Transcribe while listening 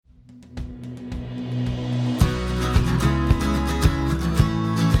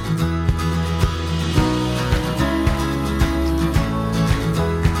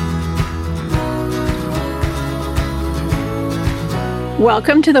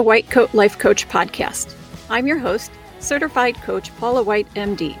Welcome to the White Coat Life Coach Podcast. I'm your host, Certified Coach Paula White,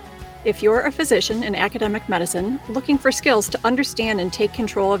 MD. If you're a physician in academic medicine looking for skills to understand and take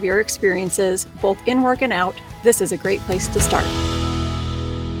control of your experiences, both in work and out, this is a great place to start.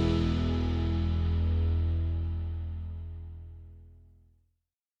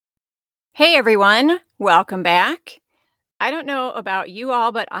 Hey everyone, welcome back. I don't know about you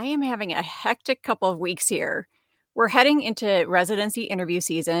all, but I am having a hectic couple of weeks here. We're heading into residency interview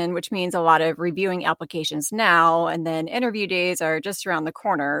season, which means a lot of reviewing applications now, and then interview days are just around the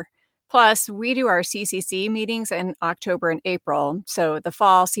corner. Plus, we do our CCC meetings in October and April, so the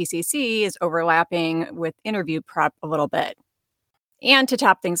fall CCC is overlapping with interview prep a little bit. And to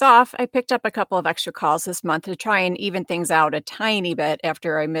top things off, I picked up a couple of extra calls this month to try and even things out a tiny bit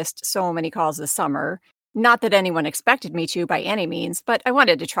after I missed so many calls this summer. Not that anyone expected me to by any means, but I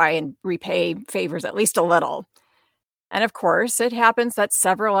wanted to try and repay favors at least a little. And of course, it happens that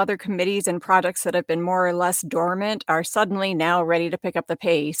several other committees and projects that have been more or less dormant are suddenly now ready to pick up the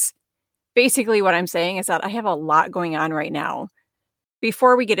pace. Basically, what I'm saying is that I have a lot going on right now.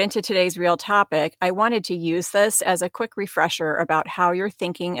 Before we get into today's real topic, I wanted to use this as a quick refresher about how your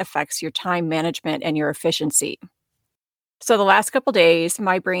thinking affects your time management and your efficiency. So the last couple days,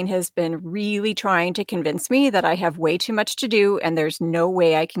 my brain has been really trying to convince me that I have way too much to do and there's no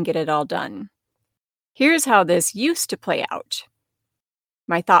way I can get it all done. Here's how this used to play out.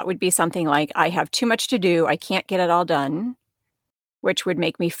 My thought would be something like, I have too much to do, I can't get it all done, which would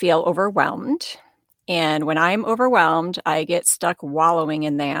make me feel overwhelmed. And when I'm overwhelmed, I get stuck wallowing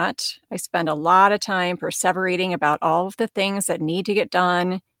in that. I spend a lot of time perseverating about all of the things that need to get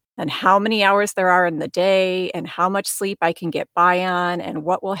done and how many hours there are in the day and how much sleep I can get by on and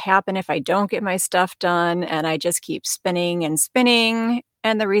what will happen if I don't get my stuff done. And I just keep spinning and spinning.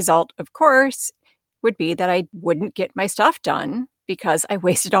 And the result, of course, would be that I wouldn't get my stuff done because I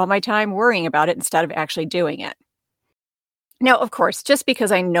wasted all my time worrying about it instead of actually doing it. Now, of course, just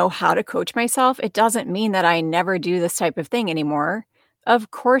because I know how to coach myself, it doesn't mean that I never do this type of thing anymore.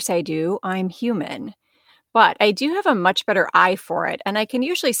 Of course I do. I'm human. But I do have a much better eye for it, and I can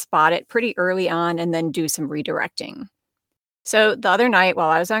usually spot it pretty early on and then do some redirecting. So the other night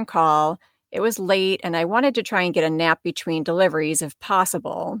while I was on call, it was late and I wanted to try and get a nap between deliveries if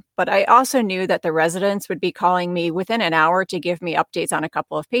possible, but I also knew that the residents would be calling me within an hour to give me updates on a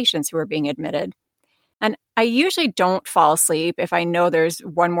couple of patients who were being admitted. And I usually don't fall asleep if I know there's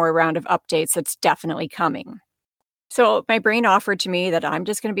one more round of updates that's definitely coming. So my brain offered to me that I'm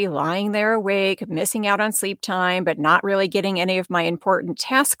just going to be lying there awake, missing out on sleep time, but not really getting any of my important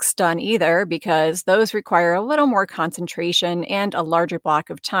tasks done either, because those require a little more concentration and a larger block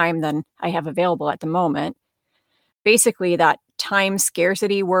of time than I have available at the moment. Basically, that time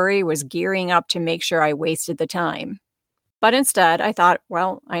scarcity worry was gearing up to make sure I wasted the time. But instead, I thought,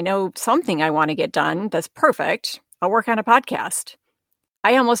 well, I know something I want to get done that's perfect. I'll work on a podcast.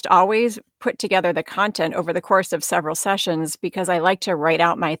 I almost always put together the content over the course of several sessions because I like to write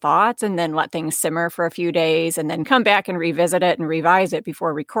out my thoughts and then let things simmer for a few days and then come back and revisit it and revise it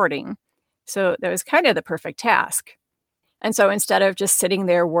before recording. So that was kind of the perfect task. And so instead of just sitting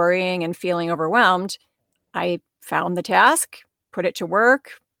there worrying and feeling overwhelmed, I found the task, put it to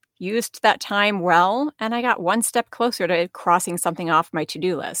work, used that time well, and I got one step closer to crossing something off my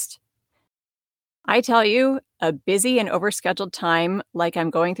to-do list. I tell you, a busy and overscheduled time like I'm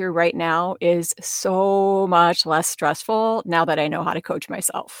going through right now is so much less stressful now that I know how to coach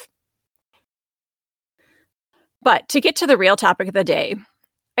myself. But to get to the real topic of the day,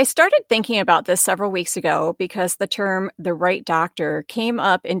 I started thinking about this several weeks ago because the term the right doctor came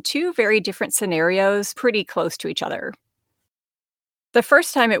up in two very different scenarios pretty close to each other. The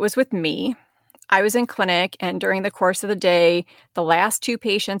first time it was with me. I was in clinic, and during the course of the day, the last two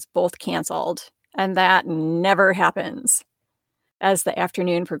patients both canceled. And that never happens. As the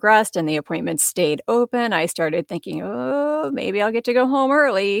afternoon progressed and the appointments stayed open, I started thinking, oh, maybe I'll get to go home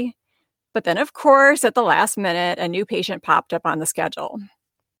early. But then, of course, at the last minute, a new patient popped up on the schedule.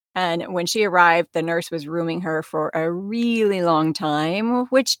 And when she arrived, the nurse was rooming her for a really long time,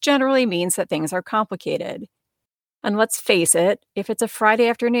 which generally means that things are complicated. And let's face it, if it's a Friday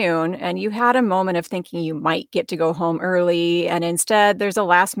afternoon and you had a moment of thinking you might get to go home early and instead there's a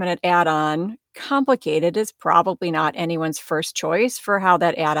last-minute add-on, complicated is probably not anyone's first choice for how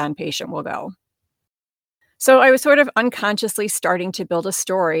that add-on patient will go. So I was sort of unconsciously starting to build a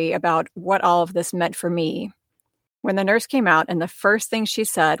story about what all of this meant for me when the nurse came out and the first thing she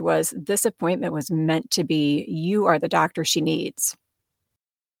said was, "This appointment was meant to be. You are the doctor she needs."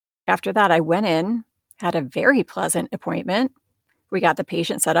 After that, I went in, had a very pleasant appointment. We got the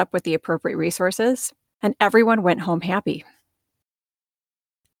patient set up with the appropriate resources, and everyone went home happy.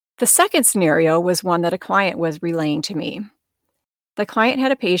 The second scenario was one that a client was relaying to me. The client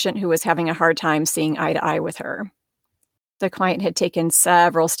had a patient who was having a hard time seeing eye to eye with her. The client had taken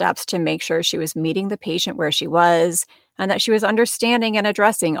several steps to make sure she was meeting the patient where she was and that she was understanding and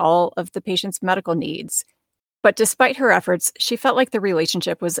addressing all of the patient's medical needs. But despite her efforts, she felt like the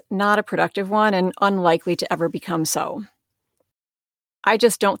relationship was not a productive one and unlikely to ever become so. I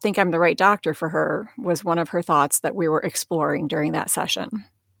just don't think I'm the right doctor for her, was one of her thoughts that we were exploring during that session.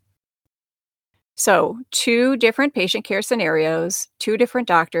 So, two different patient care scenarios, two different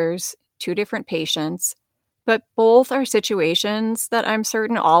doctors, two different patients, but both are situations that I'm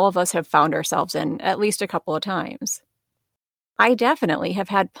certain all of us have found ourselves in at least a couple of times. I definitely have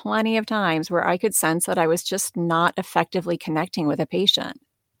had plenty of times where I could sense that I was just not effectively connecting with a patient.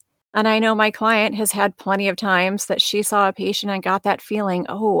 And I know my client has had plenty of times that she saw a patient and got that feeling,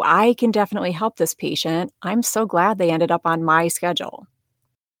 oh, I can definitely help this patient. I'm so glad they ended up on my schedule.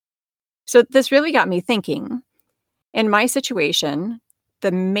 So this really got me thinking. In my situation,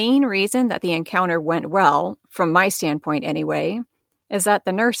 the main reason that the encounter went well, from my standpoint anyway, is that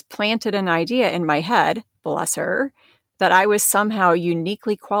the nurse planted an idea in my head, bless her, that I was somehow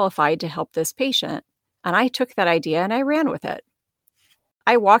uniquely qualified to help this patient. And I took that idea and I ran with it.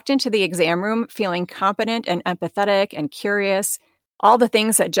 I walked into the exam room feeling competent and empathetic and curious, all the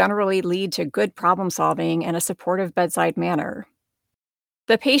things that generally lead to good problem solving and a supportive bedside manner.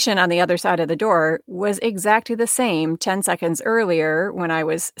 The patient on the other side of the door was exactly the same 10 seconds earlier when I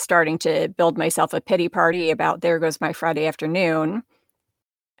was starting to build myself a pity party about there goes my Friday afternoon,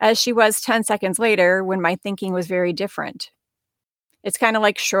 as she was 10 seconds later when my thinking was very different. It's kind of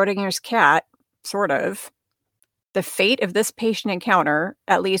like Schrodinger's cat, sort of. The fate of this patient encounter,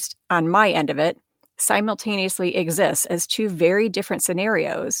 at least on my end of it, simultaneously exists as two very different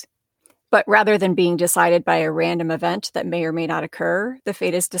scenarios. But rather than being decided by a random event that may or may not occur, the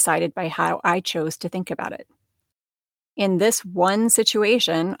fate is decided by how I chose to think about it. In this one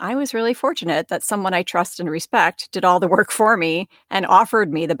situation, I was really fortunate that someone I trust and respect did all the work for me and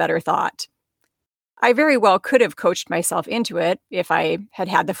offered me the better thought. I very well could have coached myself into it if I had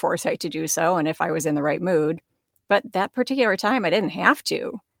had the foresight to do so and if I was in the right mood. But that particular time, I didn't have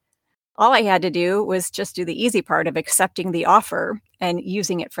to. All I had to do was just do the easy part of accepting the offer and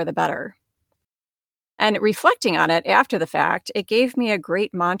using it for the better. And reflecting on it after the fact, it gave me a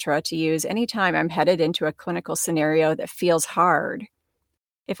great mantra to use anytime I'm headed into a clinical scenario that feels hard.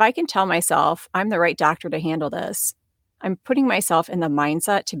 If I can tell myself I'm the right doctor to handle this, I'm putting myself in the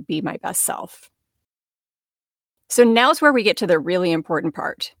mindset to be my best self. So now's where we get to the really important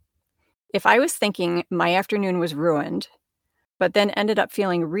part. If I was thinking my afternoon was ruined, but then ended up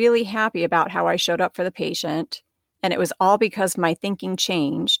feeling really happy about how I showed up for the patient, and it was all because my thinking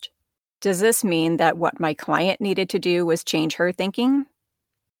changed, does this mean that what my client needed to do was change her thinking?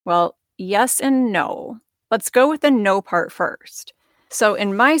 Well, yes and no. Let's go with the no part first. So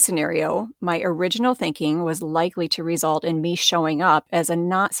in my scenario, my original thinking was likely to result in me showing up as a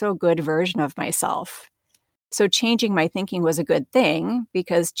not so good version of myself. So changing my thinking was a good thing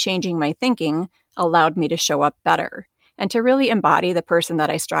because changing my thinking allowed me to show up better and to really embody the person that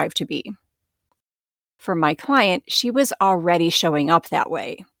I strive to be. For my client, she was already showing up that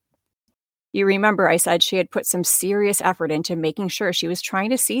way. You remember I said she had put some serious effort into making sure she was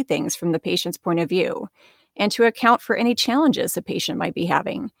trying to see things from the patient's point of view and to account for any challenges the patient might be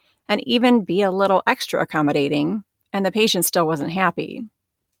having and even be a little extra accommodating, and the patient still wasn't happy.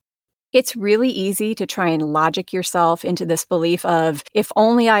 It's really easy to try and logic yourself into this belief of, if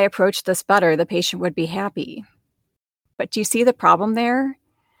only I approached this better, the patient would be happy. But do you see the problem there?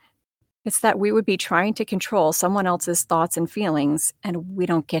 It's that we would be trying to control someone else's thoughts and feelings, and we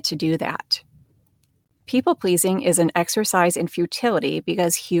don't get to do that. People-pleasing is an exercise in futility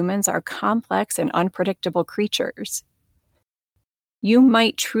because humans are complex and unpredictable creatures. You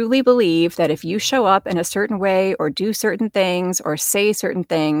might truly believe that if you show up in a certain way or do certain things or say certain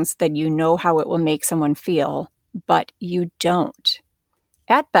things, then you know how it will make someone feel, but you don't.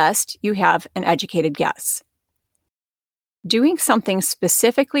 At best, you have an educated guess. Doing something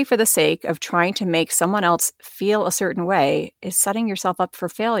specifically for the sake of trying to make someone else feel a certain way is setting yourself up for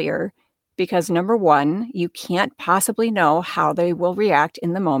failure because, number one, you can't possibly know how they will react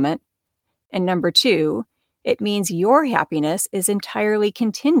in the moment, and number two, it means your happiness is entirely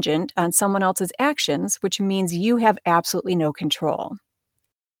contingent on someone else's actions, which means you have absolutely no control.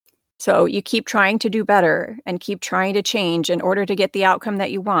 So you keep trying to do better and keep trying to change in order to get the outcome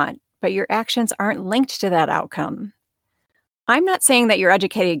that you want, but your actions aren't linked to that outcome. I'm not saying that your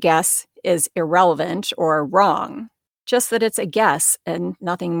educated guess is irrelevant or wrong, just that it's a guess and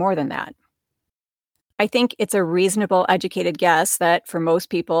nothing more than that. I think it's a reasonable, educated guess that for most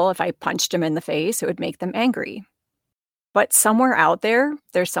people, if I punched them in the face, it would make them angry. But somewhere out there,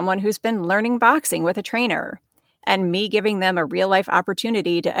 there's someone who's been learning boxing with a trainer, and me giving them a real-life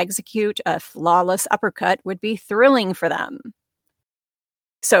opportunity to execute a flawless uppercut would be thrilling for them.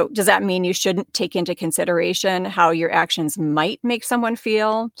 So does that mean you shouldn't take into consideration how your actions might make someone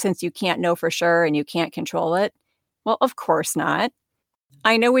feel, since you can't know for sure and you can't control it? Well, of course not.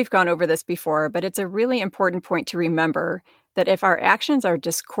 I know we've gone over this before, but it's a really important point to remember that if our actions are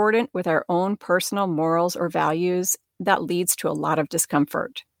discordant with our own personal morals or values, that leads to a lot of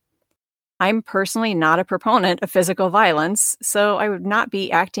discomfort. I'm personally not a proponent of physical violence, so I would not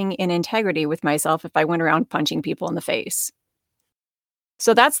be acting in integrity with myself if I went around punching people in the face.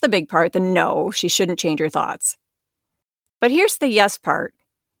 So that's the big part, the no, she shouldn't change her thoughts. But here's the yes part.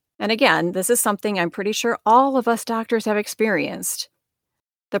 And again, this is something I'm pretty sure all of us doctors have experienced.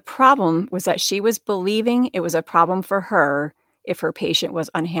 The problem was that she was believing it was a problem for her if her patient was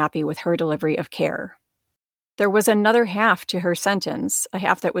unhappy with her delivery of care. There was another half to her sentence, a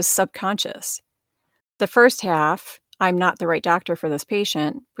half that was subconscious. The first half, I'm not the right doctor for this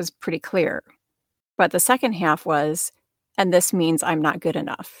patient, was pretty clear. But the second half was, and this means I'm not good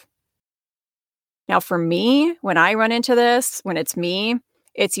enough. Now for me, when I run into this, when it's me,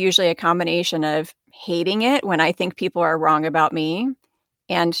 it's usually a combination of hating it when I think people are wrong about me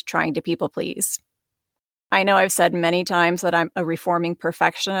and trying to people please. I know I've said many times that I'm a reforming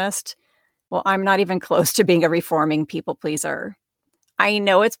perfectionist. Well, I'm not even close to being a reforming people pleaser. I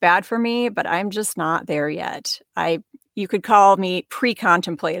know it's bad for me, but I'm just not there yet. You could call me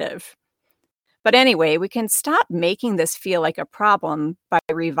pre-contemplative. But anyway, we can stop making this feel like a problem by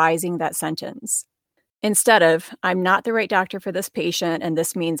revising that sentence. Instead of, I'm not the right doctor for this patient and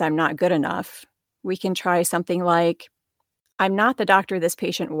this means I'm not good enough, we can try something like, I'm not the doctor this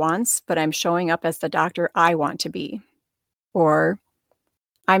patient wants, but I'm showing up as the doctor I want to be. Or,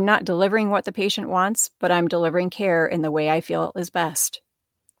 I'm not delivering what the patient wants, but I'm delivering care in the way I feel is best.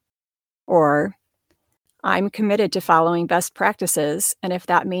 Or, I'm committed to following best practices, and if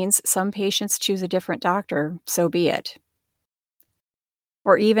that means some patients choose a different doctor, so be it.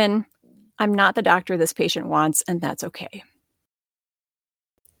 Or even, I'm not the doctor this patient wants, and that's okay.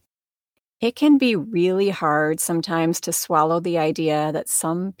 It can be really hard sometimes to swallow the idea that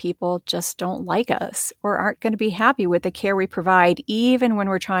some people just don't like us or aren't going to be happy with the care we provide, even when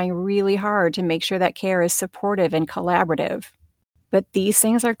we're trying really hard to make sure that care is supportive and collaborative. But these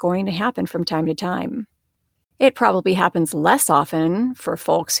things are going to happen from time to time. It probably happens less often for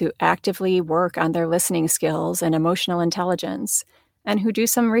folks who actively work on their listening skills and emotional intelligence, and who do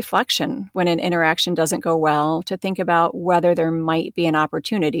some reflection when an interaction doesn't go well to think about whether there might be an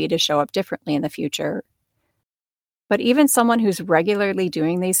opportunity to show up differently in the future. But even someone who's regularly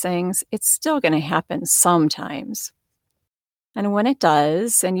doing these things, it's still going to happen sometimes. And when it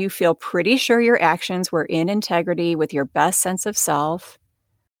does, and you feel pretty sure your actions were in integrity with your best sense of self,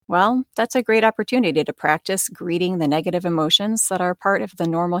 well, that's a great opportunity to practice greeting the negative emotions that are part of the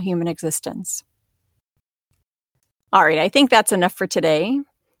normal human existence. All right, I think that's enough for today.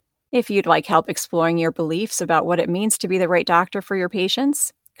 If you'd like help exploring your beliefs about what it means to be the right doctor for your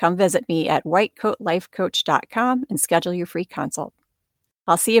patients, come visit me at whitecoatlifecoach.com and schedule your free consult.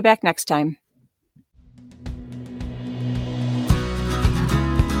 I'll see you back next time.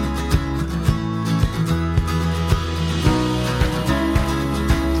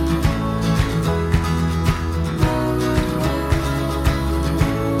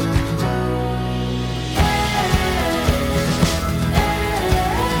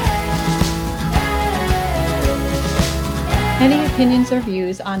 Any opinions or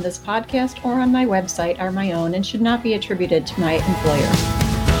views on this podcast or on my website are my own and should not be attributed to my employer.